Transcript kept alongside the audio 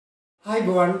Hi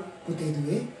Bowan පුතේ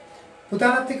දුවේ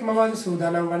පුතාලත් එක්ක මම අද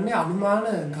සූදානම් වන්නේ අනුමාන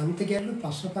ගණිත ගැටළු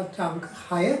ප්‍රශ්න පත්‍ර අංක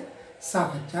 6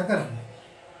 සාකච්ඡා කරන්න.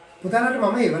 පුතාලට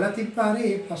මම එවලා තිබ්බාරේ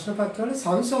මේ ප්‍රශ්න පත්‍රවල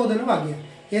සංශෝධන වගය.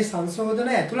 මේ සංශෝධන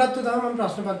ඇතුළත්ව තමයි මම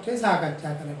ප්‍රශ්න පත්‍රය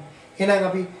සාකච්ඡා කරන්නේ. එහෙනම්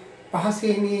අපි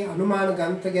පහසෙනී අනුමාන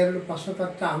ගණිත ගැටළු ප්‍රශ්න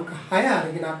පත්‍ර අංක 6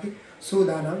 අරගෙන අපි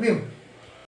සූදානම් වෙමු.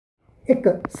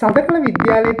 1. සඳකල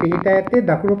විද්‍යාලයේ පිහිටා ඇත්තේ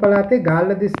දකුණු පළාතේ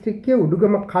ගාල්ල දිස්ත්‍රික්කයේ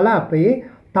උඩුගම කලාපයේ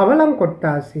තවලම්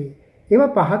කොට්ටාසේ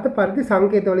ඒවා පහත පරිදි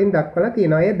සංකේත වලින් දක්වලා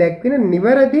තියෙනවා. ඒ දැක්වෙන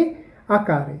නිවැරදි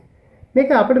ආකාරය. මේක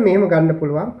අපිට මෙහෙම ගන්න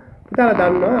පුළුවන්. පුතාලා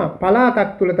දන්නවා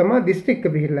පළාතක් තුල තමයි දිස්ත්‍රික්ක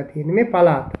පිහිටලා තියෙන්නේ. මේ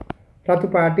පළාත. රතු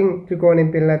පාටින්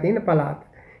ත්‍රිකෝණයෙන් පෙන්නලා තියෙන පළාත.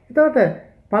 එතකොට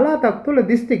පළාතක් තුල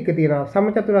දිස්ත්‍රික්ක තියෙනවා.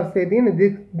 සමචතුරස්‍රයේ තියෙන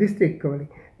දිස්ත්‍රික්ක වලින්.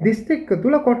 දිස්ත්‍රික්ක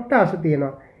තුල කොට්ටාස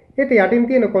තියෙනවා. ඒකට යටින්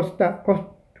තියෙන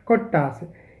කොට්ටාස.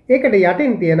 ඒකට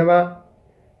යටින් තියෙනවා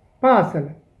පාසල.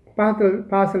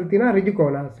 පාසල් තියෙන ඍජු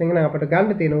කෝණාංශ. එහෙනම් අපිට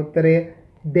ගන්න තියෙන උත්තරය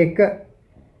 2.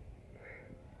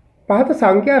 පහත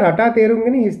සංඛ්‍යා රටා තේරුම්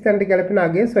ගෙන හිස්තැනට ගැලපෙන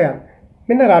අගය සොයන්න.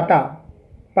 මෙන්න රටා.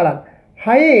 බලන්න.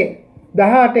 6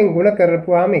 18න් ගුණ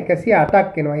කරපුවාම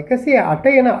 108ක් එනවා.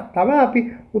 108 එන තව අපි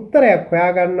උත්තරයක්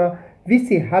හොයාගන්නවා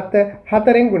 27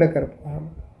 4න් ගුණ කරපුවාම.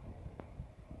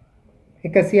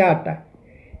 108යි.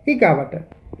 ඊගාවට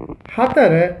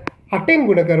 4 8න්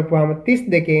ගුණ කරපුවාම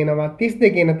 32 එනවා.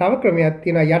 32 එන තව ක්‍රමයක්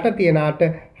තියෙනවා. යට තියෙන 8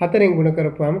 4න් ගුණ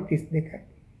කරපුවාම 32යි.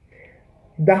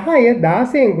 10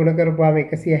 16න් ගුණ කරපුවාම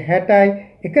 160යි.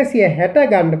 160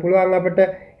 ගන්න පුළුවන් අපිට.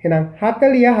 එහෙනම්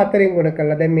 44න් ගුණ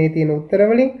කළා. දැන් මේ තියෙන උත්තර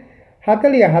වලින්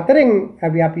 44න්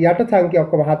අපි යට සංඛ්‍යා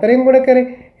ඔක්කොම 4න් ගුණ කරේ.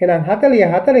 එහෙනම්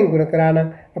 44න් ගුණ කරා නම්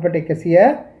අපිට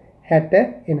 160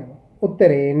 එනවා.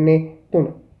 උත්තරේ එන්නේ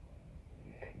 3.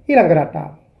 ඊළඟ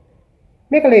රටාව.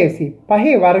 මේක ලේසි.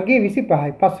 5 වර්ගයේ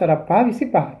 25යි. 5 වරක් 5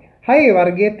 25යි. 6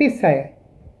 වර්ගයේ 36යි.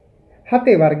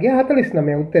 7 වර්ගයේ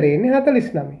 49යි. උත්තරේ එන්නේ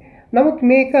 49. නමුත්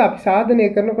මේක අපි සාධනය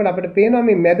කරනකොට අපිට පේනවා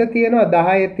මේ මැද තියෙනවා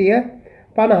 10 30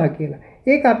 50 කියලා.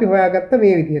 ඒක අපි හොයාගත්ත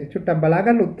මේ විදිහට. චුට්ටක් බලා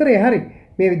ගන්න උත්තරේ හරි.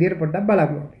 මේ විදිහට පොඩ්ඩක්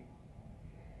බලන්න ඕනේ.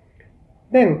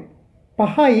 දැන්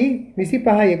 5යි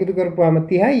 25යි එකතු කරපුවාම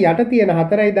 30යි. යට තියෙන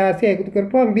 4යි 16යි එකතු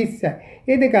කරපුවාම 20යි.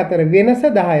 මේ දෙක අතර වෙනස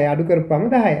 10යි. අඩු කරපුවාම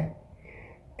 10යි.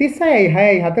 36යි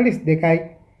 6යි 42යි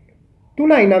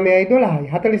 3යි 9යි 12යි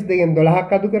 42න්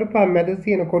 12ක් අඩු කරපුවාම මැද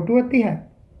තියෙන කොටුව 30යි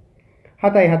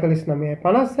 7යි 49යි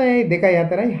 56යි 2යි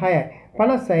 4යි 6යි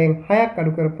 56න් 6ක්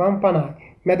අඩු කරපුවාම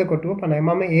 50යි මැද කොටුව 50යි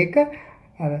මම ඒක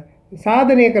අර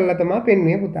සාධනය කළා තමයි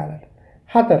පෙන්වන්නේ පුතාලට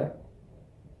 4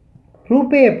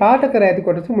 රූපයේ පාට කර ඇති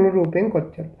කොටස මුළු රූපයෙන්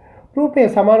කොච්චර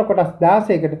රූපයේ සමාන කොටස්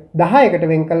 10කට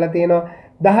වෙන් කරලා තියෙනවා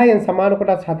 10න් සමාන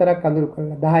කොටස් 4ක් අඳුරු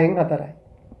කරලා 10න් 4යි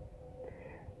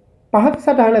පහත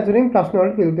සටහන ඇතුලින් ප්‍රශ්න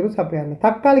වලට පිළිතුරු සපයන්න.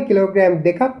 තක්කාලි කිලෝග්‍රෑම්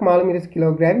 2ක් මාළු මිරිස්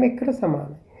කිලෝග්‍රෑම් 1කට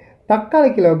සමානයි. තක්කාලි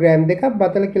කිලෝග්‍රෑම් 2ක්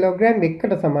බතල කිලෝග්‍රෑම්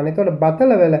 1කට සමානයි. එතකොට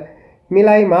බතල වල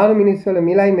මිලයි මාළු මිරිස් වල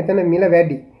මිලයි මෙතන මිල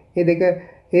වැඩි.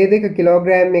 මේ දෙක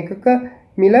කිලෝග්‍රෑම් 1ක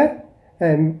මිල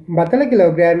බතල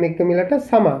කිලෝග්‍රෑම් 1 මිලට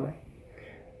සමානයි.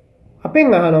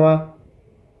 අපෙන් අහනවා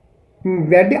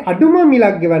වැඩි අඩුම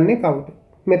මිලක් ගෙවන්නේ කවුද?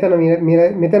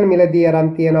 මෙතන මිලදී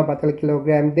අරන් තියෙනවා බතල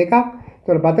කිලෝග්‍රෑම් 2ක්.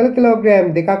 එතකොට බතල කිලෝග්‍රෑම්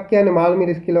 2ක් කියන්නේ මාළු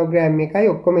මිරිස් කිලෝග්‍රෑම් 1යි.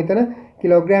 ඔක්කොම එතන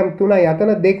කිලෝග්‍රෑම් 3යි.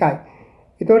 අතන 2යි.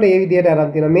 එතකොට මේ විදිහට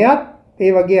අරන් තියෙනවා. මෙයාත්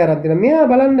ඒ වගේ අරන් තියෙනවා. මෙයා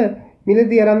බලන්න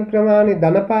මිලදී අරන් ප්‍රමාණය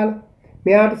ධනපාල.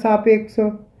 මෙයාට සාපේක්ෂව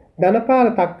ධනපාල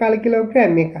තක්කාල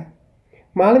කිලෝග්‍රෑම් 1යි.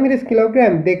 මාළු මිරිස්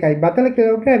කිලෝග්‍රෑම් 2යි. බතල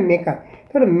කිලෝග්‍රෑම් 1යි.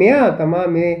 එතකොට මෙයා තමයි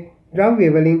මේ ද්‍රව්‍ය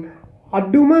වලින්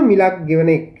අඩුම මිලක් ගෙවන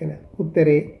එක්කෙනා.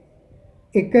 උත්තරේ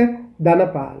 1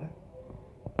 ධනපාල.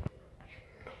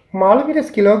 මාළු මිරිස්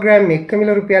කිලෝග්‍රෑම් 1 මිල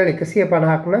රුපියල්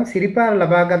 150ක් නම් සිරිපාර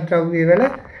ලබාගත් ද්‍රව්‍ය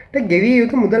වලට ගෙවිය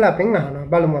යුතු මුදල අපෙන් අහනවා.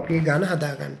 බලමු අපි ගාන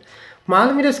හදාගන්න.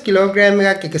 මාළු මිරිස් කිලෝග්‍රෑම්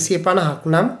එකක් 150ක්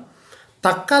නම්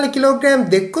තක්කාලි කිලෝග්‍රෑම්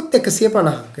 2කුත්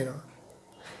 150ක් වෙනවා.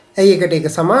 ඇයි එකට ඒක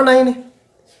සමානයිනේ?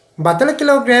 බතල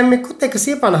කිලෝග්‍රෑම් එකකුත්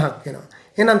 150ක් වෙනවා.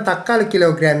 එහෙනම් තක්කාලි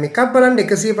කිලෝග්‍රෑම් එකක් බලන්න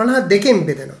 150 දෙකෙන්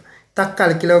බෙදෙනවා.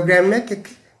 තක්කාලි කිලෝග්‍රෑම් එකක්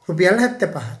රුපියල්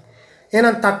 75යි.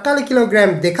 එහෙනම් තක්කාලි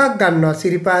කිලෝග්‍රෑම් 2ක් ගන්නවා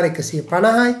සිරිපාර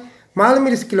 150යි මාළු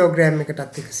මිරිස් කිලෝග්‍රෑම්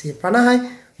එකටත් 150යි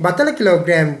බතල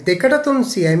කිලෝග්‍රෑම් 2ට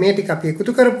 300යි මේ ටික අපි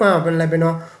එකතු කරපුවාම අපිට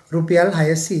ලැබෙනවා රුපියල්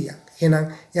 600ක්. එහෙනම්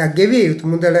එයා ගෙවිය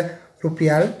යුතු මුදල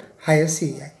රුපියල්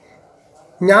 600යි.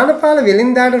 ඥානපාල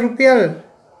වෙලින්දාට රුපියල්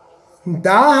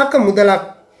 1000ක මුදලක්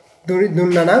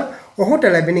දුන්නා නම් ඔහුට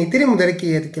ලැබෙන ඉතිරි මුදල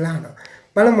කීයද කියලා අහනවා.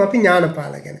 බලමු අපි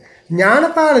ඥානපාල ගැන.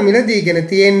 ඥානපාල මිලදීගෙන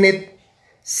තියෙන්නේ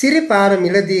සිරිපාර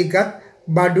මිලදීගත්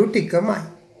බඩු ටිකමයි.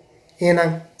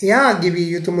 එහෙනම් එයා ගෙවිය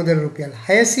යුතු මුදල රුපියල්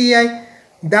 600යි.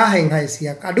 10න්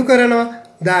 600ක් අඩු කරනවා.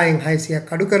 10න්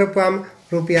 600ක් අඩු කරපුවාම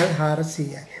රුපියල්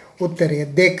 400යි. උත්තරය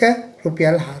 2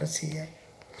 රුපියල් 400යි.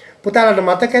 පුතාලට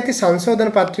මතක ඇති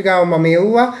සංශෝධන පත්‍රිකාව මම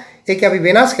එව්වා. ඒක අපි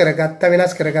වෙනස් කරගත්තා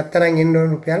නම් එන්න ඕන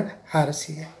රුපියල්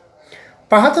 400යි.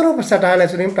 පහත රූප සටහන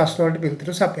ඇතුලින් ප්‍රශ්න වලට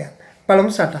පිළිතුරු සපයන්න.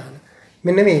 බලමු සටහන.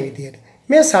 මෙන්න මේ විදියට.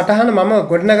 මේ සටහන මම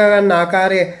ගොඩනගා ගන්න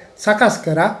ආකාරය සකස්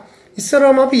කරා.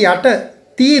 ඉස්සරවම අපි යට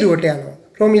තීරුවට යනවා.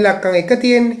 රෝම ඉලක්කම් 1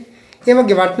 තියෙන්නේ. ඒ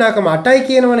වගේ වටිනාකම 8යි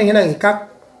කියනවනේ. එහෙනම් 1ක්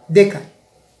 2යි.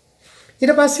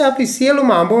 ඊට පස්සේ අපි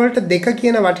සියලුම අඹ වලට 2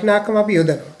 කියන වටිනාකම අපි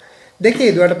යොදනවා. 2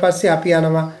 යදුවට පස්සේ අපි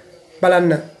යනවා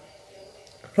බලන්න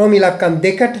රෝම ඉලක්කම්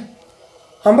 2ට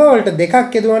අඹ වලට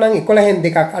 2ක් යදුවා නම් 11න්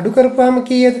 2ක් අඩු කරපුවාම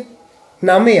කීයද?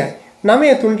 9යි.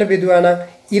 9 3ට බෙදුවා නම්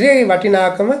ඉරේ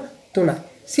වටිනාකම 3යි.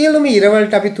 සියලුම ඉර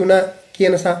වලට අපි 3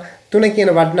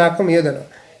 කියන වටිනාකම යොදනවා.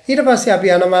 ඊට පස්සේ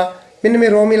අපි යනවා මෙන්න මේ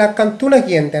රෝම ඉලක්කම් 3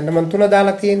 කියන තැනට මම 3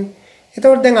 දාලා තියෙන්නේ.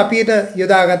 එතකොට දැන් අපි ඊට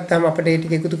යොදාගත්තාම අපිට ඒ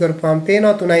ටික එකතු කරපුවාම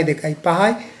පේනවා 3යි 2යි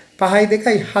 5යි 5යි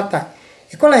 2යි 7යි.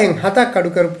 11න් 7ක් අඩු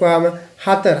කරපුවාම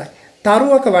 4යි.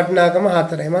 තරුවක වටිනාකම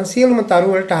 4යි. මම සියලුම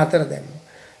තරු වලට 4 දැම්මා.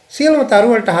 සියලුම තරු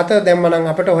වලට 4 දැම්ම නම්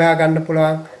අපිට හොයා ගන්න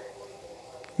පුළුවන්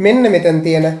මෙන්න මෙතන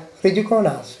තියෙන ඍජු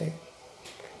කෝණාශ්‍රය.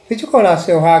 ඍජු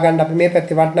කෝණාශ්‍රය හොයාගන්න අපි මේ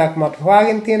පැත්තේ වටිනාකම අපි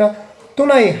හොයාගෙන තියෙනවා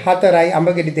 3යි 4යි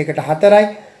අඹගෙඩි දෙකට 4යි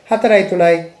 4යි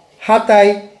 3යි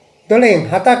 7යි 12න්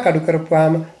 7ක් අඩු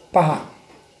කරපුවාම 5යි.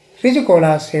 ඍජු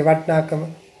කෝණාශ්‍රයේ වටිනාකම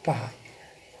 5යි.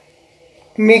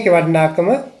 මේකේ වටිනාකම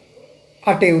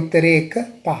 8 උත්තරේ 1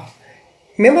 5.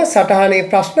 මෙම සටහනේ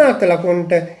ප්‍රශ්නාර්ථ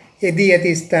ලකුණට යෙදී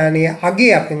ඇති ස්ථානීය අගය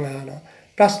අපෙන් අහනවා.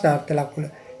 ප්‍රශ්නාර්ථ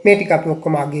ලකුණ මේ ටික අපි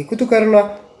ඔක්කොම අගය එකතු කරනවා.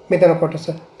 මෙතන කොටස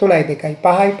 3යි 2යි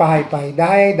 5යි 5යි 5යි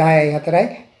 10යි 10යි 4යි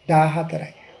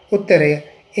 14යි. උත්තරය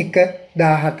 1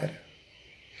 14.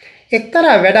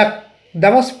 එක්තරා වැඩක්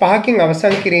දවස් 5කින්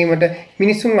අවසන් කිරීමට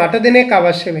මිනිසුන් 8 දිනක්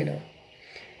අවශ්‍ය වෙනවා.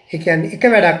 ඒ කියන්නේ එක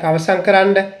වැඩක් අවසන්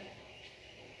කරන්න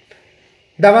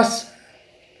දවස්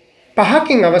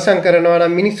 5කින් අවසන් කරනවා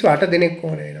නම් මිනිස්සු 8 දිනක්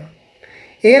ඕන වෙනවා.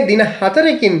 ඒ දින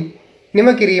 4කින් නිම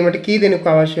කිරීමට කී දිනක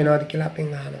අවශ්‍ය වෙනවද කියලා අපෙන්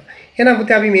අහනවා. එහෙනම්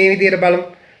පුතේ අපි මේ විදිහට බලමු.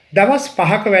 දවස්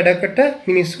 5ක වැඩකට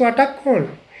මිනිස්සු 8ක් ඕන.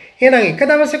 එහෙනම් එක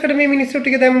දවසකට මේ මිනිස්සු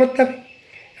ටික දැම්මොත් අපි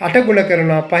 8 ගුණ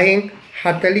කරනවා 5න්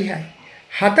 40යි.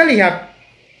 40ක්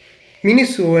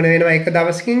මිනිස්සු ඕන වෙනවා එක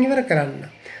දවසකින් ඉවර කරන්න.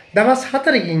 දවස්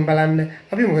 4කින් බලන්න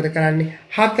අපි මොකද කරන්නේ?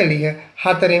 40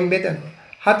 4ෙන් බෙදනවා.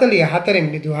 40 4ෙන්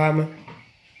බෙදුවාම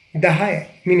 10යි.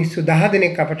 මිනිස්සු 10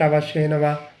 දිනක් අපට අවශ්‍ය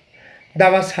වෙනවා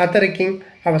දවස් 4කින්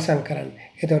අවසන් කරන්න.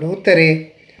 එතකොට උත්තරේ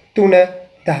 3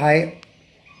 10.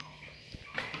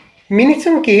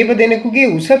 මිනිසුන් කීප දෙනෙකුගේ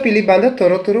උස පිළිබඳ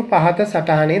තොරතුරු පහත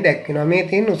සටහනේ දැක්වෙනවා. මේ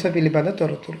තියෙන උස පිළිබඳ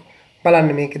තොරතුරු.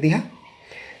 බලන්න මේක දිහා.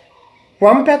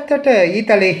 වම් පැත්තට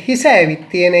ඊතලේ හිස ඇවිත්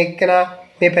තියෙන එක්කෙනා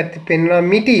මේ පැත්තේ පෙන්වනවා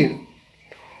මිටිලු.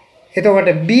 එතකොට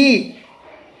B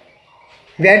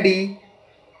වැඩි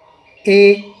A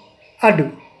අඩු.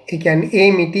 ඒ කියන්නේ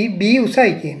A මිටි B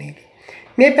උසයි කියන එක.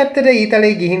 මේ පැත්තට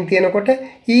ඊතලේ ගිහින් තියෙනකොට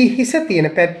E හිස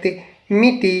තියෙන පැත්තේ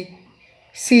මිටි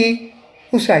C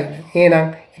උසයි. එහෙනම්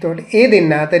එතකොට A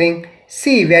දෙන්න අතරින් C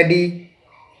වැඩි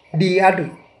D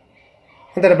අඩුයි.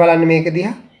 හොඳට බලන්න මේක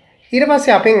දිහා. ඊට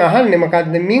පස්සේ අපෙන් අහන්නේ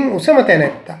මොකද්ද? මින් උසම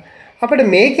තැනැත්තා. අපිට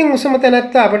මේකෙන් උසම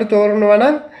තැනැත්තා අපිට තෝරනවා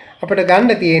නම් අපිට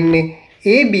ගන්න තියෙන්නේ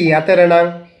AB අතර නම්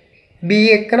B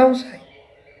එක්කන උසයි.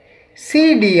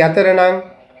 CD අතර නම්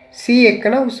C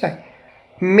එක්කන උසයි.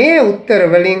 මේ උත්තර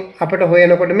වලින් අපිට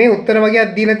හොයනකොට මේ උත්තර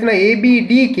වගේක් දීලා තියෙනවා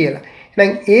ABD කියලා.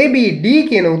 එහෙනම් ABD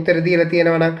කියන උත්තර දීලා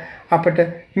තියෙනවා නම් අපිට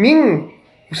මින්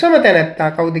උසම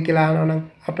තැනැත්තා කවුද කියලා අහනවා නම්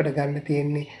අපිට ගන්න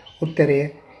තියෙන්නේ උත්තරය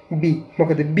B.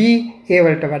 මොකද B A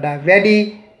වලට වඩා වැඩි.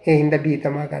 ඒ හින්දා B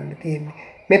තමයි ගන්න තියෙන්නේ.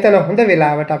 මෙතන හොඳ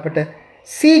වෙලාවට අපිට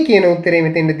C කියන උත්තරේ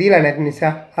මෙතෙන්ද දීලා නැති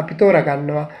නිසා අපි තෝරා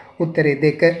ගන්නවා උත්තරේ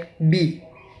 2 B.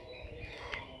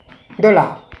 12.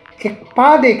 එක්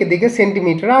පාදයක දිග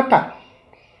සෙන්ටිමීටර 8ක්.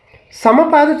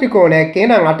 සමපාද ත්‍රිකෝණයක්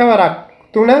එහෙනම් 8 වරක්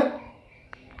 3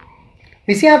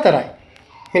 24යි.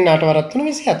 මෙන්න 8 වරක්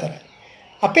 3 24යි.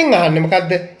 අපෙන් අහන්නේ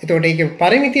මොකද්ද? එතකොට ඒකේ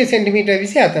පරිමිතිය සෙන්ටිමීටර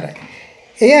 24යි.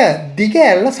 එය දිග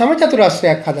ඇල්ල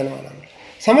සමචතුරස්‍රයක් හදනවා නම්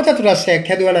සමචතුරස්‍රයක්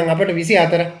හැදුවා නම් අපිට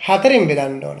 24 4ෙන්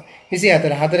බෙදන්න ඕන.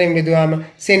 24 4ෙන් බෙදුවාම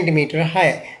සෙන්ටිමීටර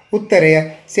 6යි. උත්තරය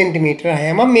සෙන්ටිමීටර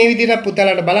 6යි. මම මේ විදිහට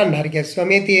පුතාලට බලන්න හරි ගැස්සුවා.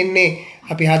 මේ තියෙන්නේ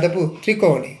අපි හදපු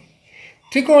ත්‍රිකෝණය.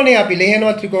 ත්‍රිකෝණය අපි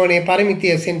ලියනවා ත්‍රිකෝණයේ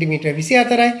පරිමිතිය සෙන්ටිමීටර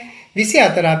 24යි.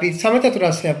 24 අපි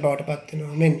සමචතුරස්‍රයක් බවට පත්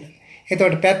වෙනවා මෙන්න.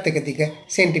 එතකොට පැත්තක දිග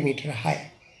සෙන්ටිමීටර 6යි.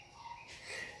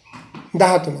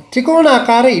 13.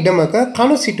 ත්‍රිකෝණාකාර ඉඩමක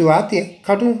කණු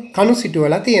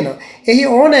සිටුවලා තියෙනවා. එහි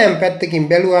ඕනෑම පැත්තකින්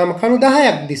බැලුවාම කණු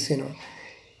 10ක් දිස් වෙනවා.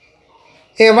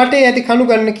 ඒ වටේ ඇති කණු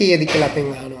ගන්න කීයද කියලා අපෙන්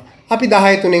අහනවා. අපි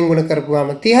 10 3ෙන් ගුණ කරපුවාම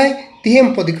 30යි.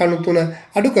 30න් පොඩි කණු 3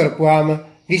 අඩු කරපුවාම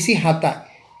 27යි.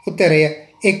 උත්තරය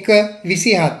 1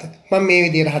 27. මම මේ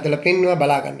විදිහට හදලා පෙන්නුවා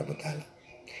බලා ගන්න පුතාලා.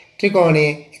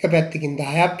 ත්‍රිකෝණයේ එක පැත්තකින්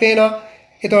 10ක් පේනවා.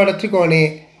 එතකොට ත්‍රිකෝණයේ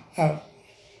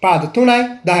පාද 3යි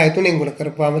 10 3ෙන් ගුණ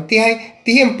කරපුවාම 30යි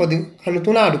 30න් පොදු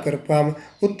 93 අඩු කරපුවාම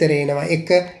උත්තරේ එනවා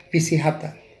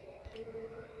 1.27.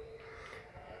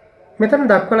 මෙතන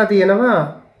දක්වලා තියෙනවා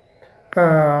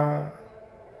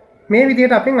මේ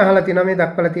විදිහට අපෙන් අහලා තියෙනවා මේ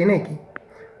දක්වලා තියෙන එකේ.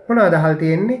 මොනවද අහලා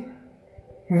තියෙන්නේ?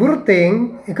 වෘත්තයෙන්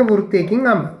එක වෘත්තයකින්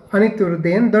අඹ අනිත්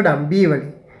වෘත්තයෙන් දොඩම් B වලින්.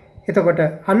 එතකොට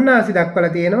අන්නාසි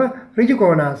දක්වලා තියෙනවා ඍජු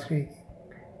කෝණාශ්‍රයකින්.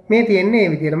 මේ තියෙන්නේ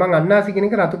මේ විදිහට. මම අන්නාසි කියන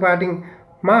එක රතු පාටින්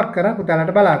මාක් කරා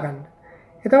පුතාලට බලා ගන්න.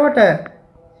 එතකොට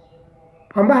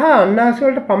අඹහා අන්නාසි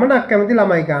වලට පමණක් කැමති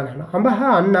ළමයි ගන්නවා.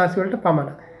 අඹහා අන්නාසි වලට පමණ.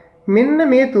 මෙන්න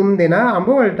මේ තුන් දෙනා අඹ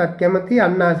වලටත් කැමති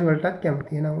අන්නාසි වලටත්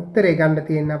කැමති. එහෙනම් උත්තරේ ගන්න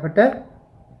තියෙන අපට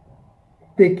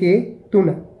 2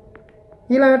 3.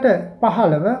 ඊළඟට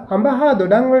 15 අඹහා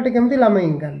දොඩම් වලට කැමති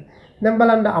ළමයින් ගන්න. දැන්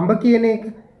බලන්න අඹ කියන එක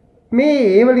මේ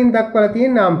ඒ වලින් දක්වලා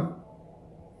තියෙන අඹ.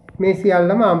 මේ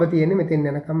සියල්ලම අඹ තියෙන්නේ මෙතෙන්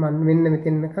යනකම් මෙන්න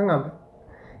මෙතෙන් යනකම් අඹ.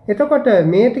 එතකොට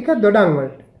මේ ටික දොඩම්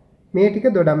වලට. මේ ටික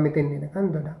දොඩම් මෙතෙන් යනකම්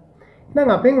දොඩම්. එහෙනම්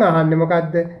අපෙන් අහන්නේ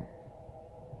මොකද්ද?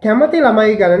 කැමති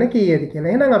ළමයි ගණන කීයද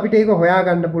කියලා. එහෙනම් අපිට ඒක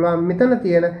හොයාගන්න පුළුවන් මෙතන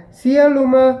තියෙන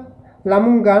සියලුම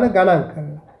ළමුන් ගාන ගණන්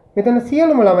කරලා. මෙතන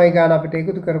සියලුම ළමයි ගාන අපිට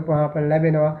එකතු කරපුවාම අපිට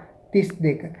ලැබෙනවා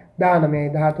 32. 19යි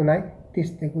 13යි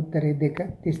 32. උත්තරේ 2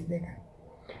 32.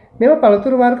 මේව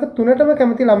පළතුරු වර්ග 3ටම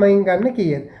කැමති ළමයින් ගන්න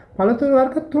කීයද? පළතුරු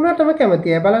වර්ග 3ටම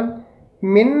කැමතියි. බලන්න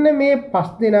මෙන්න මේ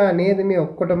 5 දෙනා නේද මේ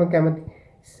ඔක්කොටම කැමති.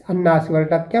 අන්නාසි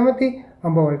වලටත් කැමති,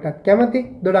 අඹ වලටත් කැමති,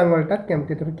 දොඩම් වලටත්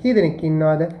කැමති. ඒතර කී දෙනෙක්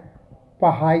ඉන්නවද?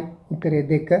 5යි. උත්තරේ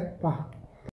 2 5.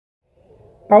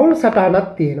 පවුල් සටහනක්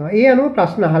තියෙනවා. ඒ අනුව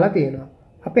ප්‍රශ්න අහලා තියෙනවා.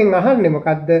 අපෙන් අහන්නේ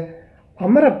මොකද්ද?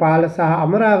 අමරපාල සහ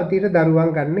අමරාවතීට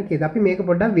දරුවන් ගන්න කීයද? අපි මේක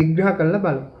පොඩ්ඩක් විග්‍රහ කරලා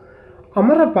බලමු.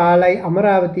 අමරපාලයි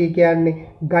අමරාවතී කියන්නේ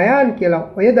ගයාන් කියලා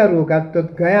ඔය දරුවෝ ගත්තොත්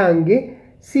ගයාන්ගේ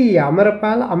සීයා.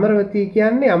 අමරපාල අමරවතී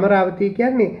කියන්නේ අමරාවතී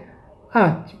කියන්නේ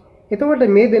ආච්චි. එතකොට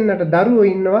මේ දෙන්නට දරුවෝ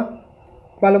ඉන්නවා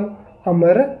බලමු.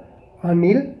 අමර,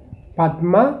 අනිල්,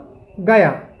 පද්මා,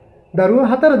 ගයාන්. දරුවෝ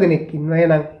 4 දෙනෙක් ඉන්නවා.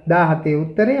 එහෙනම් 17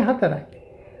 උත්තරේ 4යි.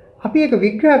 අපි ඒක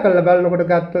විග්‍රහ කරලා බලනකොට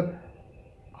ගත්තොත්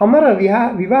අමර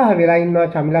විවාහ වෙලා ඉන්නවා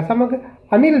චමිලා සමග,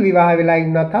 අනිල් විවාහ වෙලා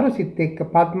ඉන්නවා තරුසිත් එක්ක,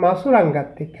 පද්මා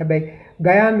සුරංගත් එක්ක. හැබැයි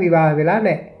ගයාන් විවාහ වෙලා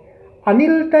නැහැ.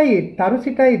 අනිල්ටයි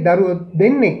තරුසිටයි දරුවෝ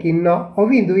දෙන්නෙක් ඉන්නවා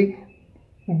ඔවිඳුයි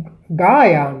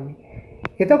ගායාන්යි.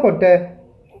 එතකොට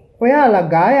ඔයාලා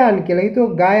ගායාන් කියලා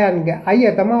හිතුව ගායාන්ගේ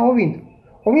අයියා තමයි ඔවිඳු.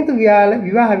 ඔවිඳු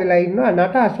විවාහ වෙලා ඉන්නවා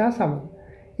නටාෂා සමග.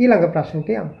 ඊළඟ ප්‍රශ්නට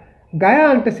යමු.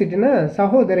 ගයාන්ට සිටින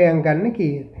සහෝදරයන් ගන්න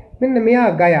කීයද? මෙන්න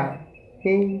මෙයා ගයාන්.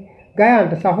 මේ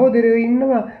ගයාන්ට සහෝදරයෝ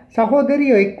ඉන්නවා.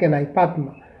 සහෝදරියෝ එක්කෙනයි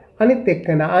පද්මා. අනිත්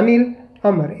එක්කෙනා අනිල්,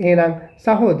 අමර. එහෙනම්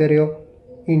සහෝදරයෝ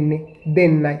ඉන්නේ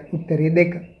දෙන්නයි. උත්තරේ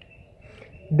 2.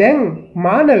 දැන්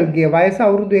මානල්ගේ වයස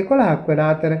අවුරුදු 11ක් වන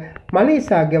අතර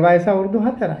මලීසාගේ වයස අවුරුදු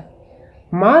 4යි.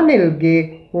 මානල්ගේ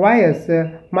වයස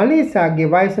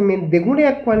මලීසාගේ වයස මෙන්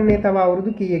දෙගුණයක් වන්නේ තව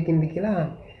අවුරුදු කීයකින්ද කියලා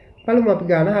අහන්නේ. බලමු අපි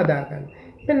ගාන හදාගන්න.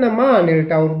 මෙන්න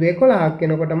මානෙල්ට අවුරුදු 11ක්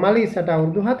වෙනකොට මලීසට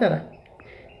අවුරුදු 4යි.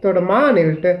 එතකොට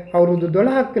මානෙල්ට අවුරුදු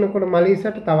 12ක් වෙනකොට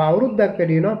මලීසට තව අවුරුද්දක්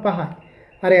වැඩි වෙනවා 5යි.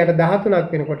 අරයට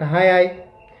 13ක් වෙනකොට 6යි.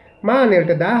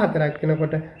 මානෙල්ට 14ක්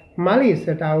වෙනකොට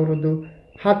මලීසට අවුරුදු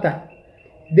 7යි.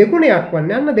 දෙගුණයක්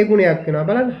වන්නේ අන්න දෙගුණයක් වෙනවා.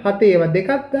 බලන්න 7 ඒවා දෙකක්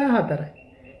 14යි.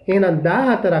 එහෙනම්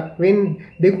 14ක් වෙන්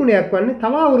දෙගුණයක් වන්නේ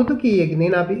තව අවුරුදු කීයකින්?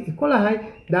 එහෙනම් අපි 11යි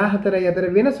 14යි අතර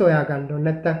වෙනස හොයා ගන්න ඕනේ.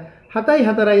 නැත්තම් 7යි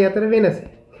 4යි අතර වෙනස.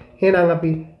 එහෙනම්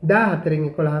අපි 14න්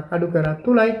 11ක් අඩු කරා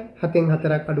 3යි, 7න්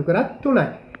 4ක් අඩු කරා 3යි.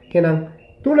 එහෙනම්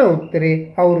 3 උත්තරේ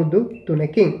අවුරුදු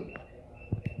 3කින්.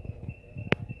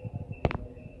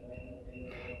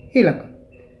 ඊළඟ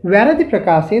වැරදි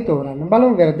ප්‍රකාශය තෝරන්න.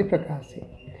 බලමු වැරදි ප්‍රකාශය.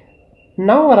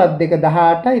 9 වරක් 2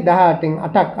 18යි, 18න්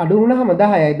 8ක් අඩු වුණාම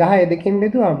 10යි, 10 දෙකෙන්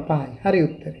බෙදුවාම 5යි. හරි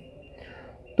උත්තරේ.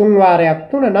 3 වාරයක්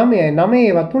 3 9යි, 9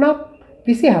 ඒවා 3ක්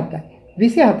 27යි.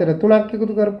 24 3ක්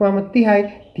එකතු කරපුවාම 30යි,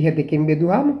 30 දෙකෙන්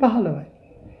බෙදුවාම 15යි.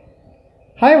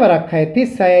 6 වරක් 6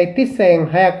 36යි, 36න්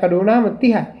 6ක් අඩු වුණාම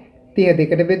 30යි. 30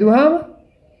 දෙකට බෙදුවාම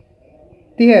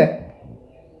 30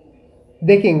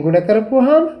 දෙකෙන් ගුණ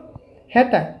කරපුවාම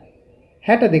 60යි.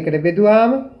 60 දෙකට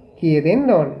බෙදුවාම කීය දෙන්න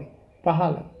ඕනේ?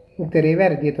 15. උත්තරේ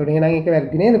වැරදි. ඒතකොට එහෙනම් ඒක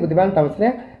වැරදි නේද? පුතේ බලන්න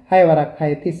අවසරයක්. 6 වරක්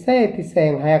 6 36යි,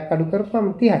 36න් 6ක් අඩු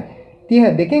කරපුවාම 30යි.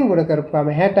 30 දෙකෙන් ගුණ කරපුවාම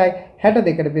 60යි. 60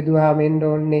 දෙකට බෙදුවාම එන්න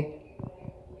ඕනේ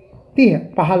 30.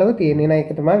 15 තියෙන. එහෙනම් ඒක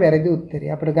තමයි වැරදි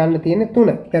උත්තරේ. අපිට ගන්න තියෙන්නේ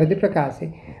 3. වැරදි ප්‍රකාශය.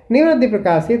 නිවැරදි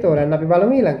ප්‍රකාශය තෝරන්න අපි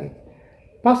බලමු ඊළඟ එක.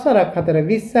 5 වරක් 4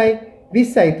 20යි,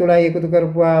 20යි 3යි එකතු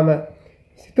කරපුවාම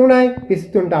 23යි,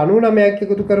 23ට 99ක්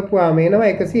එකතු කරපුවාම එනවා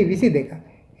 122.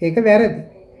 ඒක වැරදි.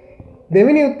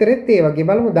 දෙවෙනි උත්තරෙත් ඒ වගේ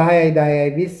බලමු 10යි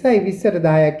 10යි 20යි 20ට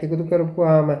 10ක් එකතු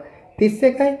කරපුවාම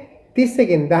 31යි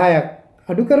 31කින් 10ක්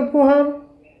අඩු කරපුවාම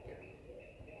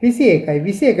 21යි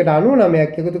 21ට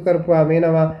 99ක් එකතු කරපුවාම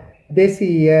එනවා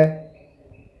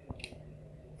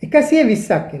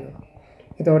 120ක් එනවා.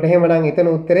 එතකොට එහෙමනම් එතන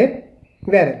උත්තරේ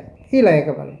වැරදි. ඊළඟ එක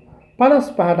බලමු.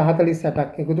 55ට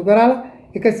 48ක් එකතු කරලා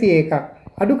 101ක්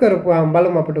අඩු කරපුවාම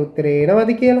බලමු අපිට උත්තරේ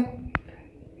එනවද කියලා.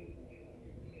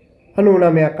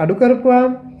 99ක් අඩු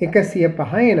කරපුවාම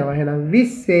 105 එනවා. එහෙනම්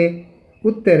 20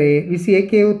 උත්තරේ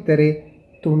 21 උත්තරේ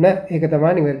 3. ඒක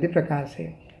තමයි නිවැරදි ප්‍රකාශය.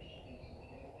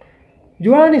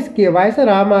 ජුවානිස්ගේ වයස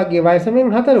රාමාගේ වයසෙන්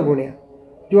 4 ගුණයක්.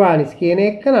 ජුවානිස් කියන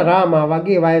එකන රාමා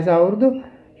වගේ වයස අවුරුදු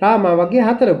රාමා වගේ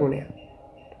 4 ගුණයක්.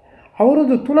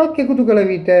 අවුරුදු 3ක් එකතු කළ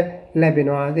විට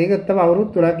ලැබෙනවා. ඒක තමයි අවුරුදු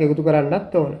 3ක් එකතු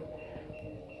කරන්නත් ඕන.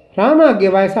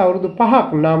 රාමාගේ වයස අවුරුදු 5ක්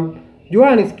නම්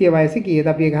ජුවානිස්ගේ වයස කීයද?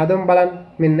 අපි ඒක හදමු බලන්න.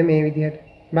 මෙන්න මේ විදිහට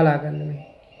බලා ගන්න මේ.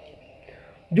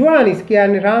 ජුවානිස්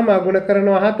කියන්නේ රාමා ගුණ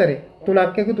කරනවා 4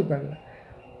 3ක් එකතු කරලා.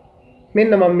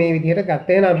 මෙන්න මම මේ විදිහට ගත්තා.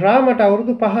 එහෙනම් රාමට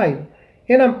අවුරුදු 5යි.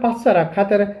 එහෙනම් 5 වරක්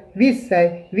 4 20යි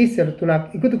 20ට 3ක්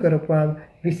එකතු කරපුවාම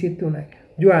 23යි.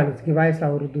 ජුවානිස්ගේ වයස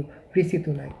අවුරුදු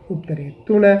 23යි. උත්තරේ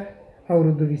 3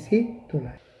 අවුරුදු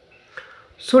 23යි.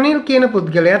 සුනිල් කියන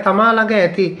පුද්ගලයා තමා ළඟ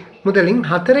ඇති මුදලින්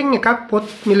 4න් එකක් පොත්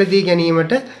මිලදී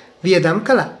ගැනීමට වියදම්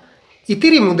කළා.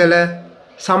 ඉතිරි මුදල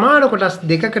සමාන කොටස්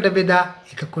දෙකකට බෙදා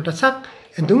එක කොටසක්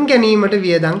ඇඳුම් ගැනීමට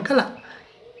වියදම් කළා.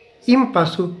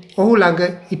 ඉන්පසු ඔහු ළඟ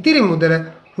ඉතිරි මුදල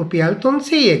රුපියල්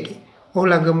 300කි. ඔහු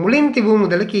ළඟ මුලින් තිබූ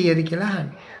මුදල කීයද කියලා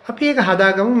අහන්නේ. අපි ඒක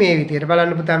හදාගමු මේ විදිහට.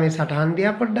 බලන්න පුතා මේ සටහන්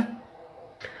දිහා පොඩ්ඩක්.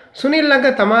 සුනිල්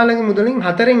ළඟ තමා ළඟ මුදලින්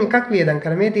 4න් එකක් වියදම්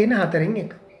කරා. මේ තියෙන 4න්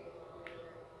එක.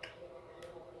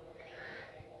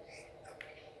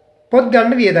 පොත්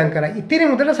ගන්න වියදම් කරා. ඉතිරි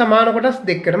මුදල සමාන කොටස්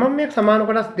දෙකකට. මම මේ සමාන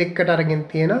කොටස් දෙකකට අරගෙන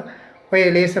තියෙනවා. ඔය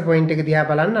ලේසර් පොයින්ට් එක දිහා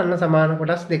බලන්න අන්න සමාන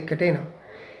කොටස් දෙකකට එනවා.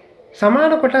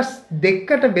 සමාන කොටස්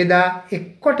දෙකකට බෙදා එක්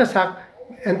කොටසක්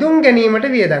ඇඳුම් ගැනීමට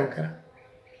වියදම් කරා.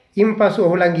 ඉන්පසු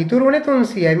ඔහු ළඟ ඉතුරු වුණේ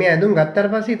 300යි. මේ ඇඳුම්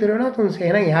ගත්තාට පස්සේ ඉතුරු වෙනවා 300.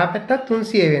 එහෙනම් එහා පැත්තත්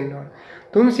 300 වෙන්න ඕන.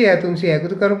 300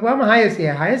 එකතු කරපුවාම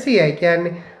 600යි. 600යි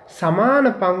කියන්නේ සමාන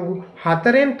පංගු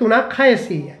 4න් 3ක්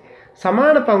 600යි.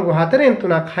 සමාන පංගු 4න්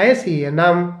 3ක් 600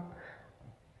 නම්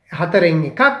 4න්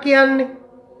එකක් කියන්නේ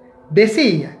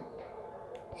 200යි.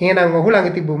 එහෙනම් ඔහු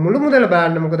ළඟ තිබු මුළු මුදල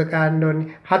බලන්න මොකද කරන්න ඕනේ?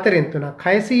 4න් 3ක්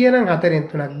 600 නම් 4න්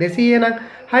 3ක් 200 නම්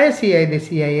 600යි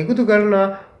 200යි එකතු කරනවා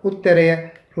උත්තරය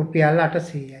රුපියල්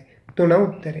 800යි. 3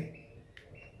 උත්තරේ.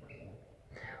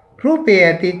 රූපයේ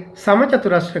ඇති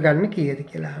සමචතුරස්‍ර ගන්න කීයද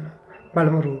කියලා අහනවා.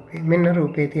 බලමු රූපේ. මෙන්න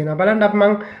රූපේ තියෙනවා. බලන්න අපි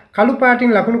මං කළු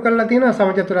පාටින් ලකුණු කරලා තියෙනවා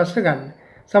සමචතුරස්‍ර ගන්න.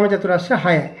 සමචතුරස්‍ර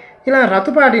 6යි. ඊළඟ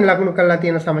රතු පාටින් ලකුණු කරලා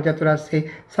තියෙන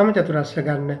සමචතුරස්‍ර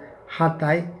ගන්න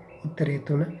 7යි. උත්තරේ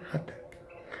 3 7.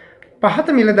 පහත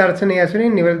මිල දර්ශනය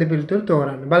ඇසුරින් නිවැරදි පිළිතුරු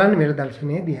තෝරන්න. බලන්න මිල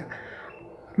දර්ශනය දිහා.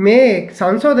 මේ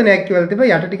සංශෝධනයක් කියලා තිබ්බ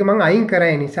යට ටික මම අයින්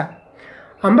කරේ නිසා.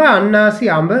 අඹ අන්නාසි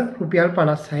අඹ රුපියල්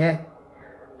 56යි.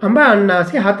 අඹ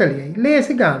අන්නාසි 40යි.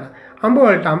 ලේසි ගාන. අඹ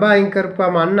වලට අඹ අයින්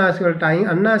කරපුවාම අන්නාසි වලට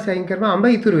අන්නාසි අයින් කරපුවාම අඹ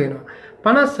ඉතුරු වෙනවා.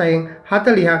 56න්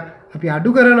 40ක් අපි අඩු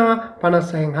කරනවා.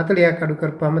 56න් 40ක් අඩු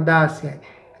කරපුවාම 16යි.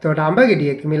 එතකොට අඹ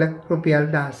ගෙඩියක මිල රුපියල්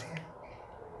 16යි.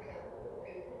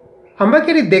 අඹ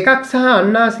ගෙඩි දෙකක් සහ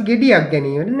අන්නාසි ගෙඩියක්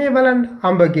ගැනීමට මේ බලන්න.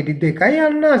 අඹ ගෙඩි දෙකයි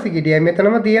අන්නාසි ගෙඩියයි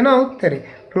මෙතනම තියෙන උත්තරේ.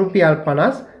 රුපියල්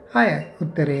 56යි.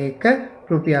 උත්තරේ 1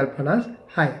 රුපියල්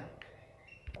 56යි.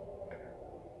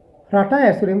 රට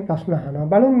ඇසුරින් ප්‍රශ්න අහනවා.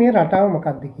 බලමු මේ රටාව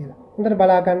මොකක්ද කියලා. හොඳට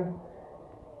බලා ගන්න.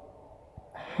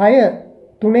 6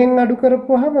 3න් අඩු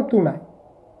කරපුවාම 3යි.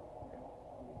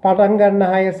 පටන් ගන්න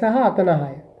 6 සහ අතන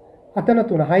 6. අතන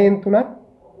 3. 6න් 3ක්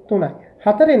 3යි.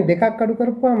 4න් දෙකක් අඩු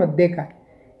කරපුවාම 2යි.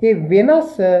 ඒ වෙනස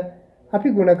අපි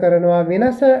ගුණ කරනවා.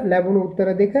 වෙනස ලැබුණු උත්තර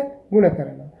දෙක ගුණ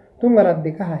කරනවා. 3 වරක්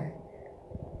 2 6යි.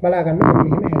 බලා ගන්න මෙහෙම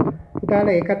හැදෙනවා.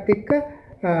 උදාහරණ ඒකත් එක්ක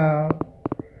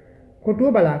කොටුව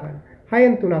බලා ගන්න.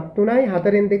 6න් 3ක් 3යි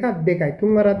 4න් 2ක් 2යි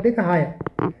 3 වරක් 2 6යි.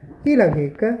 ඊළඟ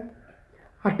එක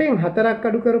 8න් 4ක්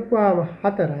අඩු කරපුවාම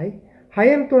 4යි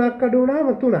 6න් 3ක් අඩු වුණාම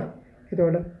 3යි.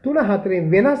 එතකොට 3 4න්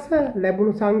වෙනස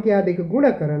ලැබුණු සංඛ්‍යා දෙක ගුණ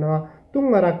කරනවා.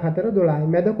 3 වරක් 4 12යි.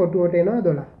 මැද කොටුවට එනවා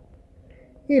 12.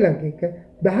 ඊළඟ එක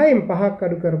 10න් 5ක්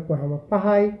අඩු කරපුවාම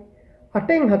 5යි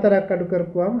 8න් 4ක් අඩු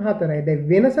කරපුවාම 4යි. දැන්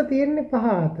වෙනස තියෙන්නේ 5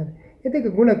 4. ඒ දෙක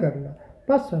ගුණ කරනවා.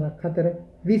 5 වරක් 4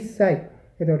 20යි.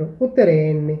 එතකොට උත්තරේ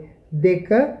එන්නේ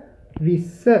 2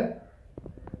 20.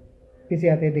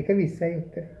 27 2 20යි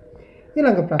උත්තරේ.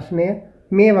 ඊළඟ ප්‍රශ්නය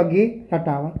මේ වගේ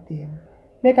රටාවක් තියෙනවා.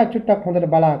 මේක චුට්ටක් හොඳට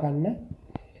බලා ගන්න.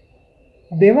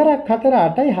 දෙවරක් 4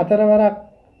 8යි 4 වරක්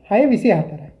 6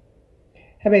 24යි.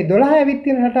 හැබැයි 12 ඇවිත්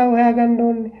තියෙන රටාව හොයාගන්න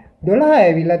ඕනේ. 12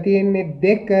 ඇවිල්ලා තියෙන්නේ 2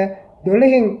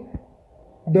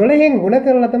 12න් ගුණ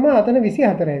කරලා තමයි අතන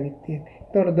 24 ඇවිත් තියෙන්නේ.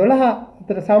 ඒතකොට 12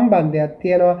 අතර සම්බන්ධයක්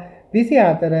තියෙනවා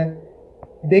 24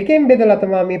 දෙකෙන් බෙදලා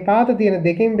තමයි මේ පාත තියෙන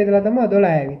දෙකෙන් බෙදලා තමයි 12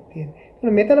 ඇවිත් තියෙන්නේ.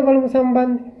 එතකොට මෙතන බලමු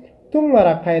සම්බන්ධය. 3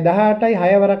 වරක් 6 18යි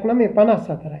 6 වරක් 9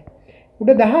 54යි. උඩ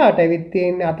 18 ඇවිත්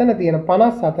තියෙන්නේ අතන තියෙන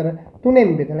 54 3ෙන්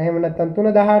බෙදලා. එහෙම නැත්නම්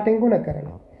 3 18න් ගුණ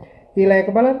කරලා. ඊළඟ එක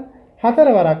බලන්න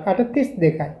 4 වරක් 8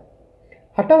 32යි.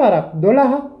 8 වරක්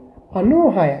 12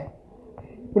 96යි.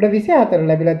 උඩ 24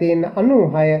 ලැබිලා තියෙන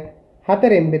 96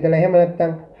 4ෙන් බෙදලා. එහෙම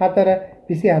නැත්නම් 4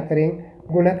 24න්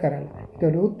ගුණ කරලා.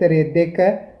 එතකොට උත්තරේ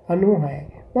 2 96යි.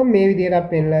 මම මේ විදිහට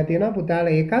පෙන්නලා තියෙනවා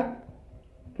පුතාලා ඒකත්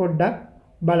පොඩ්ඩක්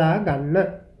බලා ගන්න.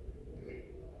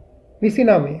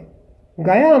 29.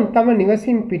 ගයාන් තම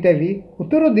නිවසින් පිට වී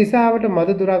උතුරු දිශාවට මද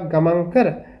දුරක් ගමන් කර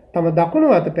තම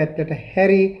දකුණු අත පැත්තට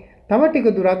හැරී තව ටික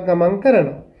දුරක් ගමන්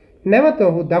කරනවා. නැවත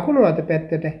ඔහු දකුණු අත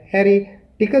පැත්තට හැරී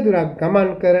ටික දුරක් ගමන්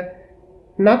කර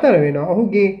නතර වෙනවා.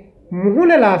 ඔහුගේ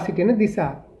මුහුණලා සිටින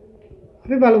දිශාව.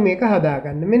 අපි බලමු මේක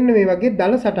හදාගන්න. මෙන්න මේ වගේ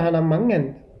දල සටහනක් මං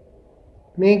ඇන්දා.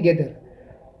 මේ ගෙදර.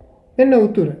 මෙන්න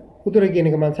උතුර. උතුර කියන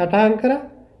එක මං සටහන් කරා.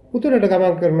 උතුරට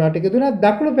ගමන් කරනවා ටික දුරක්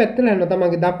දකුණු පැත්තට යනවා.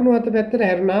 තමන්ගේ දකුණු අත පැත්තට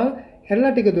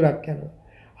හැරලා ටික දුරක් යනවා.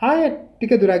 ආයෙ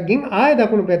ටික දුරක් ගින් ආයෙ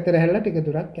දකුණු පැත්තට හැරලා ටික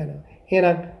දුරක් යනවා.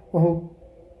 එහෙනම් ඔහු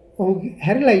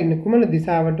හැරිලා ඉන්නේ කුමන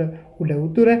දිශාවට? උඩ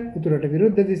උතුර, උතුරට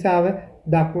විරුද්ධ දිශාව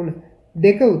දකුණ.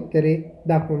 දෙක උත්තරේ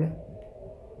දකුණ.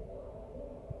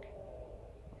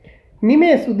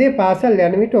 නිමේ සුදේ පාසල්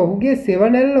යන විට ඔහුගේ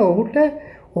සෙවණැල්ල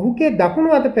ඔහුගේ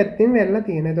දකුණු අත පැත්තෙන් වැල්ලා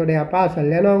තියෙනවා. එතකොට එයා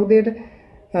පාසල් යනවා උදේට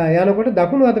යනකොට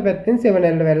දකුණු අත පැත්තෙන්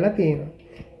සෙවණැල්ල වැල්ලා තියෙනවා.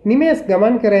 නිමේස්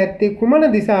ගමන් කර ඇත්තේ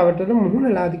කුමන දිශාවටද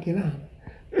මුහුණලාද කියලා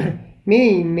අහනවා. මේ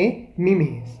ඉන්නේ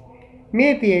නිමේස්.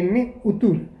 මේ තියෙන්නේ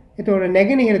උතුර. එතකොට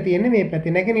නැගෙනහිර තියෙන්නේ මේ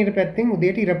පැත්තේ. නැගෙනහිර පැත්තෙන්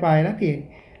උදේට ඉර පායලා තියෙන්නේ.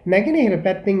 නැගෙනහිර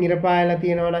පැත්තෙන් ඉර පායලා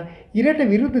තියෙනවා නම් ඉරට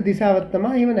විරුද්ධ දිශාවක්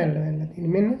තමයි ඊවණැල්ල වැල්ලා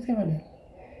තියෙන්නේ. මෙන්න සෙවණැල්ල.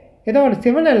 එතකොට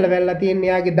සෙවණැල්ල වැල්ලා තියෙන්නේ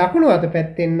යාගේ දකුණු අත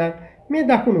පැත්තෙන් නම් මේ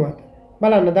දකුණු අත.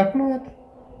 බලන්න දකුණු අත.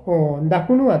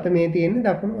 දකුණු අත මේ තියෙන්නේ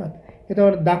දකුණු අත.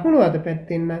 එතකොට දකුණු අත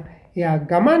පැත්තෙන් නම් එයා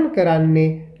ගමන් කරන්නේ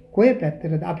කොයි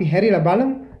පැත්තටද? අපි හැරිලා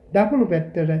බලමු. දකුණු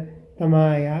පැත්තට තමයි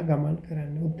එයා ගමන්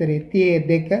කරන්නේ. උත්තරේ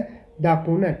 32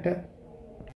 දකුණට.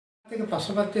 ඒක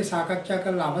ප්‍රශ්න පත්‍රය සාකච්ඡා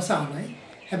කරලා අවසానයි.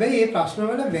 හැබැයි මේ ප්‍රශ්න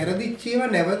වල වැරදිච්ච ඒවා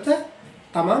නැවත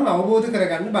තමන් අවබෝධ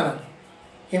කරගන්න බලන්න.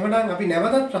 එහෙනම් අපි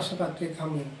නැවතත් ප්‍රශ්න පත්‍රයක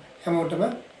හමු වෙමු. හැමෝටම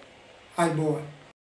අයබෝවන්.